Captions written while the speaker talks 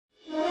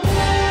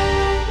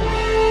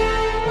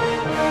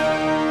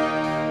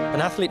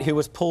athlete who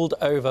was pulled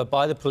over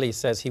by the police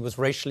says he was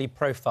racially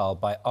profiled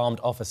by armed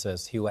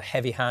officers who were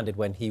heavy-handed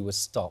when he was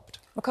stopped.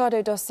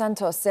 Ricardo dos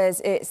Santos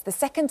says it's the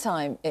second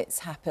time it's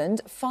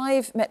happened.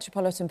 5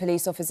 Metropolitan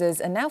Police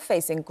officers are now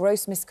facing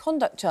gross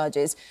misconduct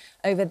charges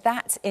over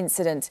that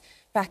incident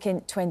back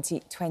in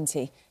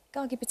 2020.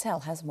 Gargi Patel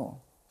has more.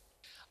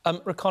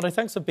 Ricardo,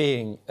 thanks for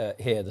being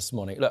here this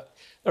morning. Look,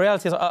 the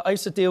reality is I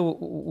used to deal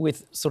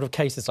with sort of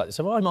cases like this.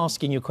 So I'm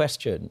asking you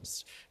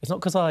questions. It's not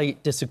because I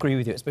disagree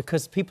with you. It's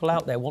because people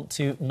out there want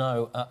to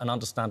know and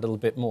understand a little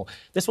bit more.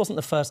 This wasn't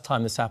the first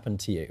time this happened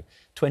to you.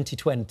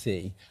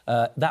 2020,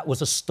 that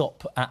was a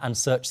stop and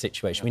search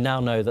situation. We now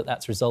know that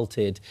that's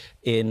resulted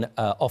in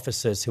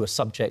officers who are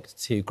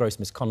subject to gross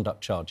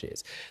misconduct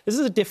charges. This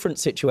is a different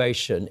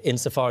situation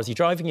insofar as you're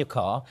driving your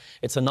car.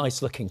 It's a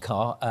nice-looking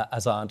car,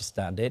 as I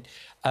understand it,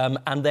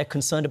 and they're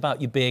concerned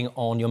about you being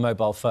on your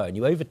mobile phone.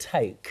 You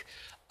overtake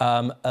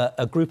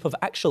a group of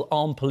actual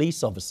armed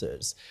police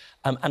officers,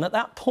 and at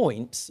that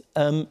point,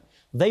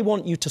 they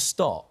want you to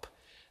stop.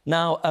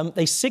 Now,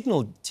 they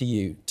signalled to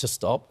you to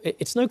stop.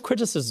 It's no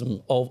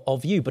criticism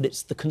of you, but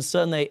it's the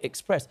concern they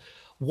express.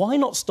 Why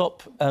not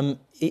stop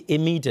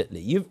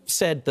immediately? You've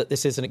said that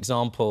this is an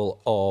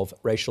example of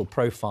racial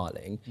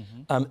profiling.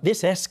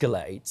 This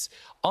escalates.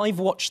 I've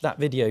watched that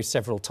video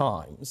several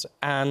times,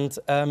 and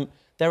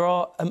there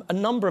are a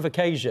number of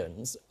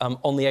occasions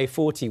on the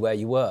A40 where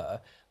you were,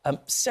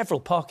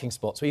 several parking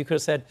spots where you could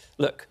have said,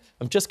 look,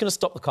 I'm just going to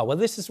stop the car. Whether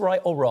this is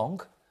right or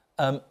wrong,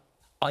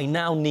 I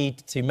now need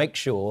to make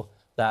sure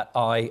that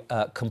I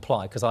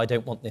comply, because I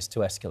don't want this to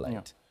escalate.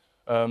 Yeah.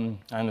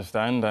 I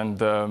understand,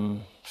 and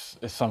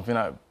it's something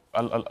that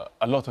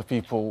a lot of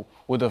people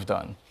would have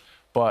done.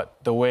 But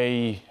the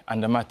way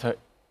and the matter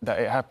that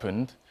it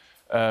happened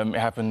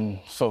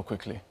so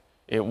quickly.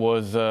 It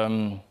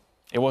wasn't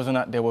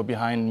that they were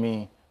behind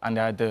me and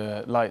they had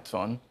the lights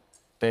on.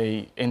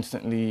 They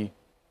instantly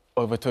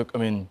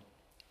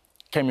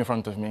came in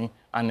front of me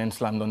and then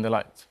slammed on the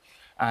lights.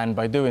 And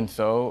by doing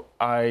so,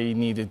 I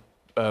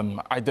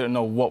didn't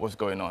know what was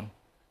going on.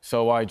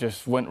 So I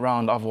just went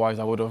round, otherwise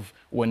I would have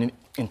went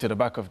into the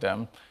back of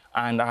them.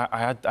 And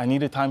I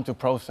needed time to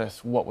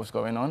process what was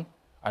going on.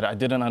 I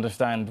didn't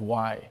understand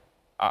why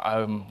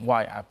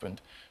it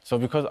happened. So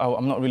because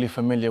I'm not really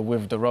familiar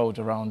with the road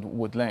around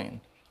Wood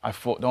Lane, I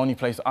thought the only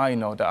place I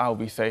know that I'll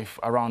be safe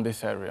around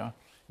this area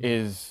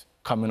is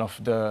coming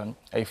off the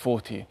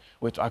A40,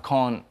 which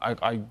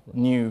I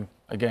knew,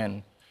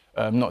 again,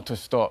 not to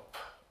stop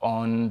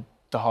on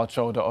the hard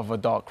shoulder of a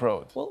dark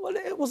road. Well,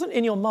 it wasn't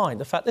in your mind.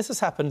 The fact this has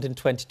happened in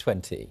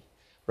 2020,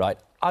 right?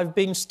 I've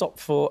been stopped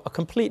for a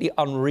completely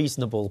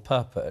unreasonable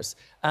purpose,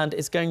 and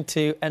it's going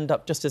to end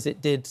up just as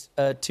it did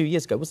 2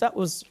 years ago.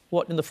 Was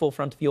what in the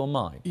forefront of your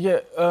mind? Yeah,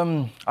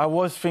 I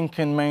was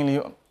thinking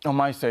mainly on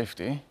my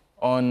safety,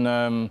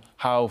 on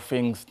how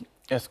things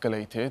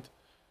escalated,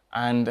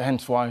 and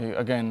hence why,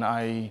 again,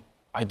 I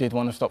did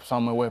want to stop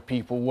somewhere where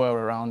people were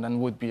around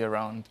and would be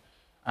around,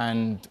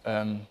 and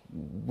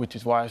which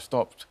is why I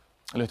stopped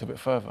a little bit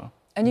further.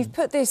 And you've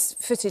put this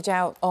footage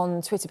out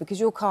on Twitter because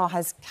your car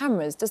has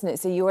cameras, doesn't it?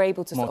 So you're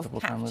able to sort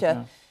of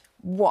capture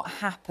what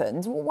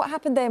happened. What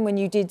happened then when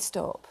you did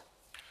stop?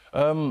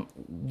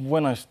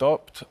 When I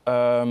stopped,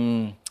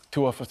 2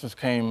 officers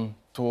came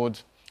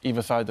towards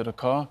either side of the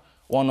car.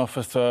 One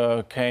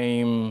officer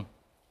came,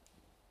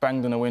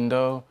 banged on the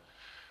window,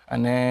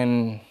 and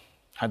then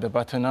had the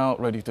baton out,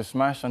 ready to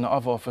smash, and the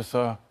other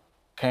officer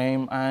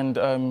came and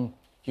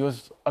he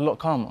was a lot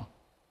calmer.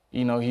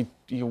 You know, he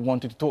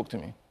wanted to talk to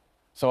me.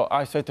 So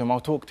I said to him,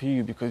 I'll talk to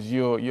you because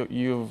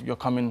you're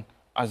coming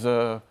as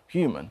a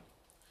human.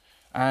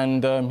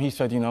 And he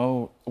said, you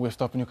know, we're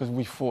stopping you because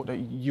we thought that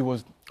you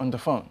was on the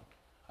phone.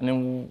 And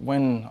then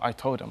when I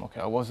told him, OK,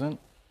 I wasn't,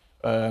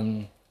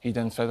 he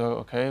then said, oh,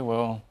 OK,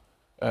 well,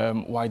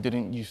 why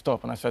didn't you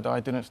stop? And I said, I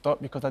didn't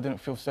stop because I didn't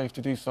feel safe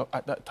to do so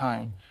at that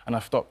time. And I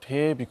stopped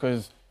here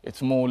because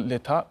it's more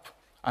lit up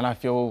and I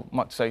feel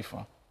much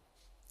safer.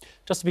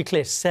 Just to be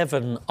clear,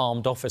 7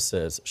 armed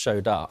officers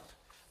showed up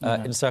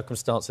in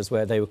circumstances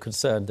where they were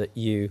concerned that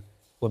you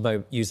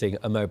were using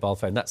a mobile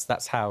phone.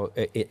 That's how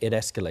it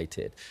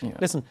escalated. Yeah.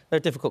 Listen, there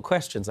are difficult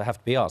questions that have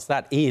to be asked.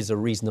 That is a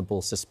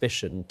reasonable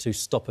suspicion to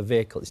stop a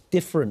vehicle. It's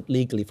different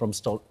legally from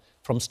stop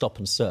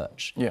and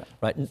search. Yeah.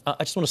 Right? And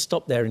I just want to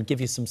stop there and give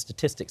you some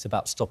statistics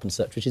about stop and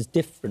search, which is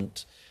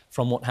different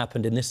from what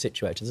happened in this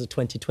situation. This is a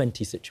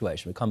 2020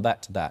 situation. We'll come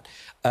back to that.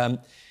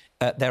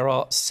 There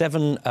are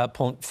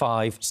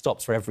 7.5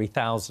 stops for every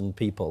 1,000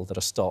 people that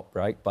are stopped,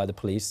 right, by the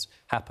police,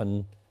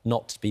 happen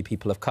not to be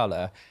people of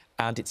colour,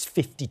 and it's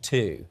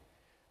 52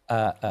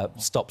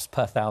 stops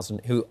per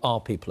 1,000 who are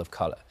people of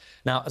colour.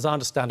 Now, as I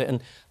understand it,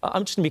 and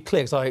I'm just going to be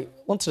clear, because I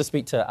wanted to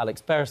speak to Alex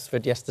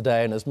Beresford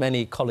yesterday and as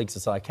many colleagues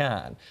as I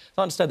can.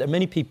 I understand there are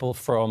many people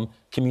from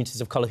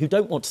communities of colour who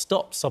don't want to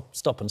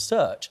stop and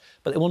search,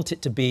 but they want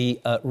it to be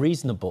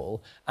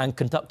reasonable and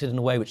conducted in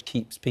a way which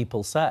keeps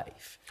people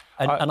safe.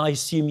 And I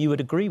assume you would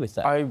agree with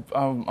that.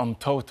 I'm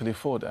totally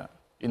for that.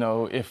 You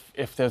know,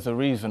 if there's a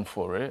reason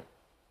for it,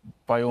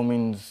 by all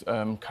means,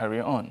 carry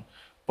it on.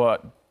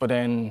 But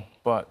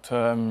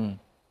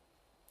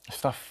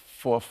stuff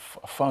for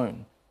a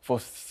phone, for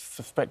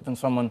suspecting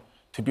someone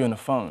to be on a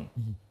phone.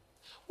 Mm-hmm.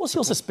 What's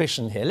your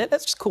suspicion here?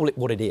 Let's just call it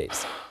what it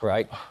is,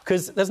 right?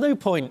 Because there's no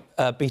point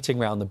beating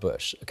around the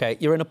bush, OK?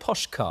 You're in a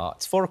posh car,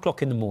 it's 4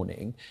 o'clock in the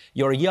morning,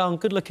 you're a young,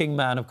 good-looking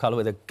man of colour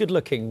with a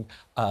good-looking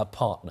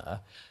partner.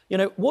 You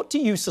know, what do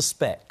you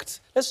suspect?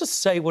 Let's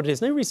just say what it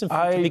is. No reason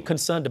for you to be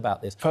concerned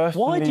about this.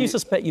 Why do you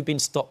suspect you've been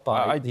stopped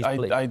by these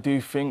police? I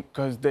do think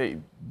because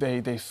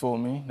they saw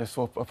me, they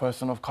saw a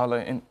person of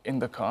colour in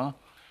the car,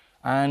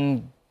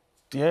 and,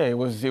 yeah, it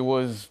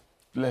was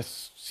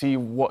let's see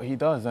what he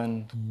does,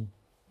 and... Mm-hmm.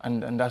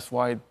 And that's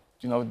why,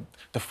 you know,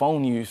 the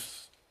phone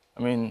use,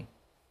 I mean,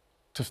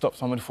 to stop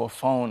somebody for a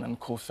phone and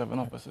call 7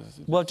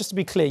 officers. Well, just to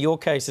be clear, your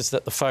case is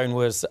that the phone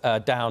was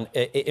down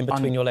in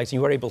between your legs and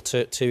you were able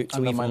to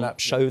even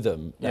show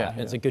them that.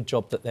 Yeah. It's a good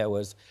job that there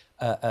was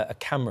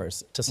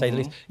cameras, to say the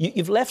least.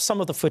 You've left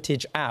some of the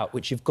footage out,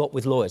 which you've got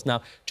with lawyers.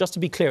 Now, just to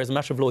be clear, as a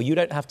matter of law, you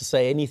don't have to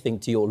say anything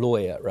to your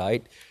lawyer,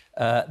 right?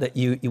 That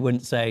you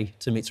wouldn't say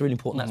to me. It's really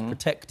important that's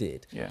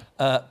protected. Yeah.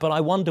 But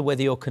I wonder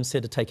whether you'll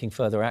consider taking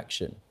further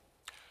action.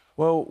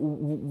 Well,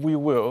 we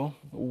will.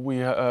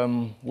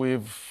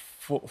 We've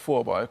thought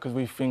about it because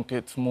we think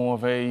it's more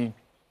of a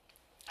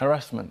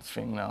harassment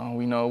thing now.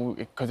 We know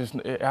because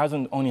it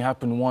hasn't only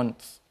happened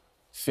once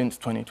since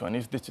 2020.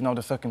 This is now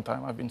the second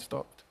time I've been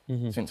stopped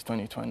since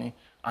 2020,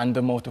 and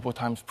the multiple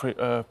times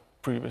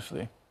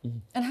previously.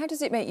 And how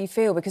does it make you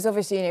feel? Because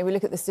obviously, you know, we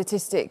look at the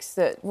statistics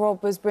that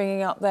Rob was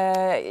bringing up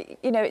there.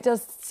 You know, it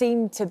does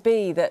seem to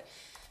be that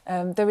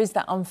there is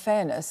that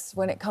unfairness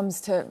when it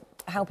comes to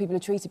how people are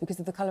treated because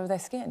of the colour of their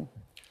skin.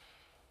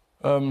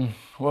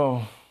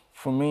 Well,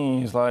 for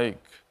me, it's like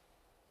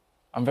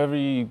I'm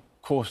very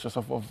cautious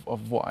of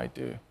what I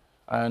do,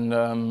 and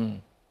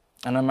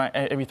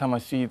every time I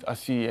see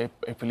a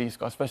police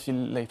car, especially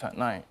late at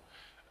night,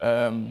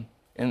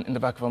 in the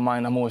back of my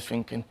mind, I'm always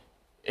thinking,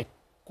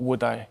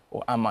 would I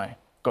or am I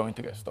going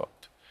to get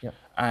stopped? Yeah.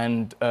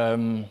 And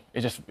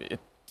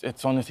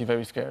it's honestly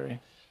very scary.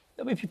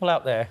 There'll be people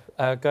out there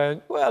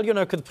going, well, you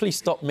know, could the police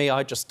stop me?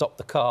 I'd just stop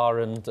the car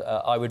and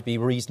I would be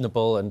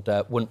reasonable and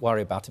wouldn't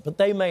worry about it. But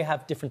they may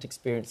have different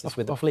experiences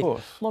with the police. Of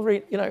course.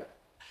 Marguerite, you know,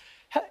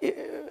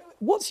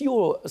 what's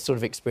your sort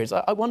of experience?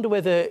 I wonder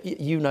whether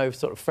you know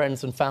sort of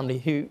friends and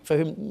family for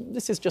whom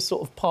this is just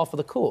sort of par for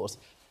the course.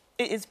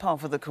 It is par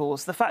for the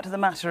course. The fact of the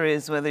matter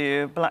is, whether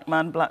you're a black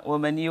man, black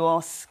woman, you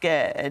are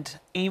scared.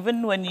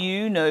 Even when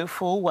you know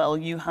full well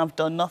you have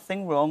done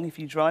nothing wrong, if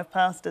you drive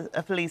past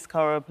a police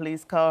car or a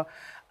police car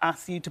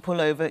asks you to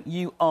pull over,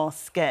 you are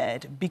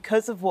scared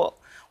because of what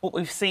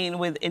we've seen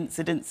with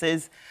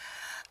incidences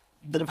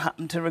that have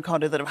happened to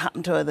Ricardo, that have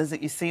happened to others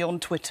that you see on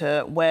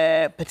Twitter,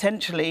 where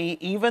potentially,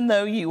 even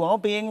though you are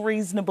being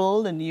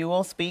reasonable and you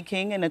are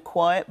speaking in a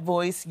quiet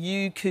voice,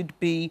 you could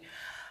be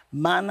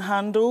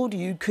manhandled,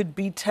 you could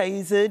be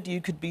tasered,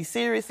 you could be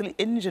seriously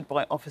injured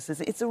by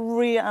officers. It's a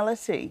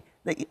reality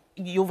that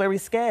you're very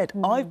scared.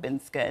 I've been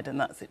scared in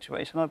that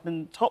situation. I've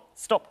been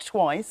stopped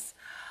twice,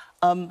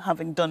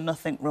 having done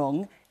nothing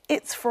wrong.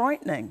 It's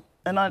frightening.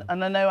 And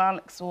I know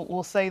Alex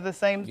will say the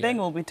same thing,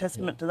 will be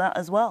testament to that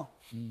as well.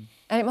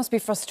 And it must be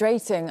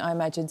frustrating, I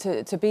imagine,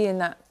 to be in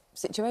that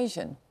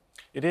situation.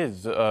 It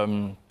is,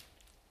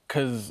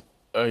 because,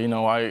 you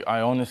know,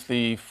 I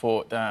honestly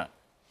thought that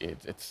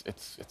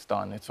it's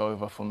done, it's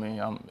over for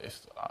me.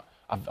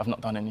 I've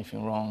not done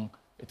anything wrong.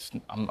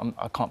 I'm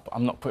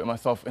not putting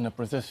myself in a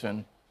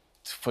position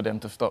for them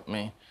to stop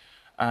me.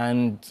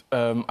 And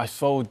I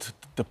sold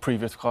the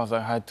previous cars I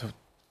had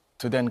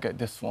to then get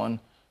this one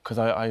because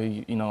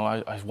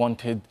I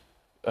wanted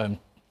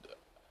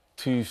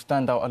to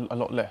stand out a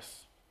lot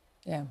less.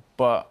 Yeah.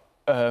 But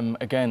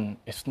again,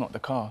 it's not the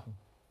car.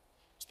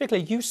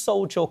 Particularly, you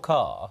sold your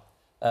car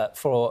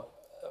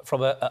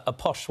from a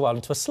posh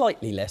one to a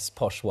slightly less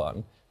posh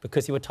one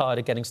because you were tired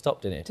of getting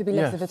stopped in it. To be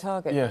less of a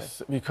target.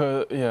 Yes,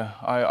 because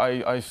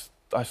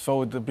I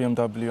sold the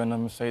BMW and the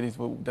Mercedes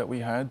that we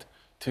had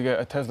to get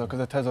a Tesla because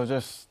the Tesla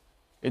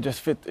just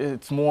fit.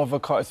 It's more of a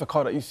car. It's a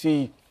car that you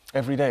see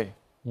every day.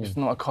 It's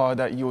not a car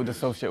that you would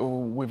associate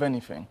with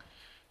anything.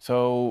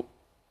 So,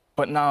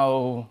 but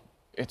now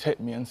it hit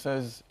me and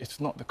says it's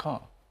not the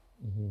car.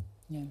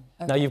 Yeah.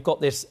 Okay. Now, you've got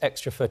this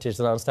extra footage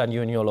that I understand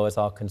you and your lawyers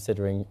are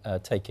considering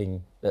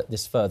taking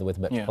this further with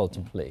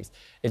Metropolitan Police.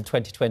 In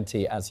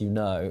 2020, as you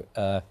know,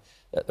 the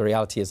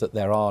reality is that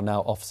there are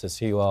now officers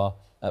who are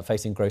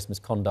facing gross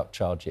misconduct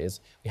charges.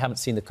 We haven't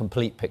seen the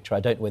complete picture. I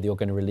don't know whether you're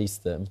going to release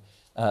them,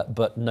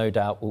 but no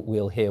doubt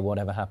we'll hear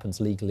whatever happens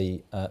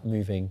legally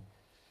moving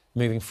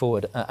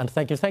forward. And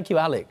thank you,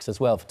 Alex, as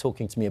well, for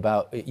talking to me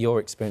about your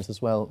experience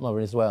as well,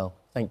 Lauren, as well.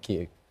 Thank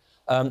you.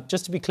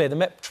 Just to be clear, the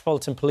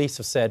Metropolitan Police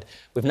have said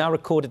we've now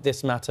recorded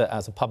this matter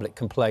as a public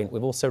complaint.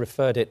 We've also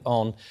referred it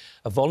on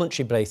a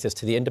voluntary basis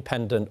to the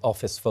Independent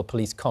Office for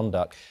Police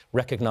Conduct,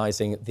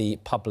 recognising the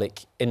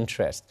public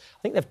interest.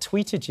 I think they've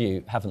tweeted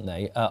you, haven't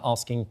they,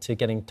 asking to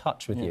get in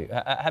touch with you.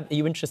 Are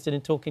you interested in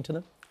talking to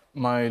them?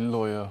 My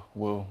lawyer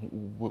will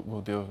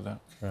deal with that.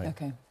 Right.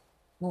 OK.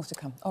 More to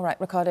come. All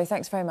right, Ricardo,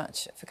 thanks very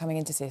much for coming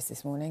in to see us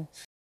this morning.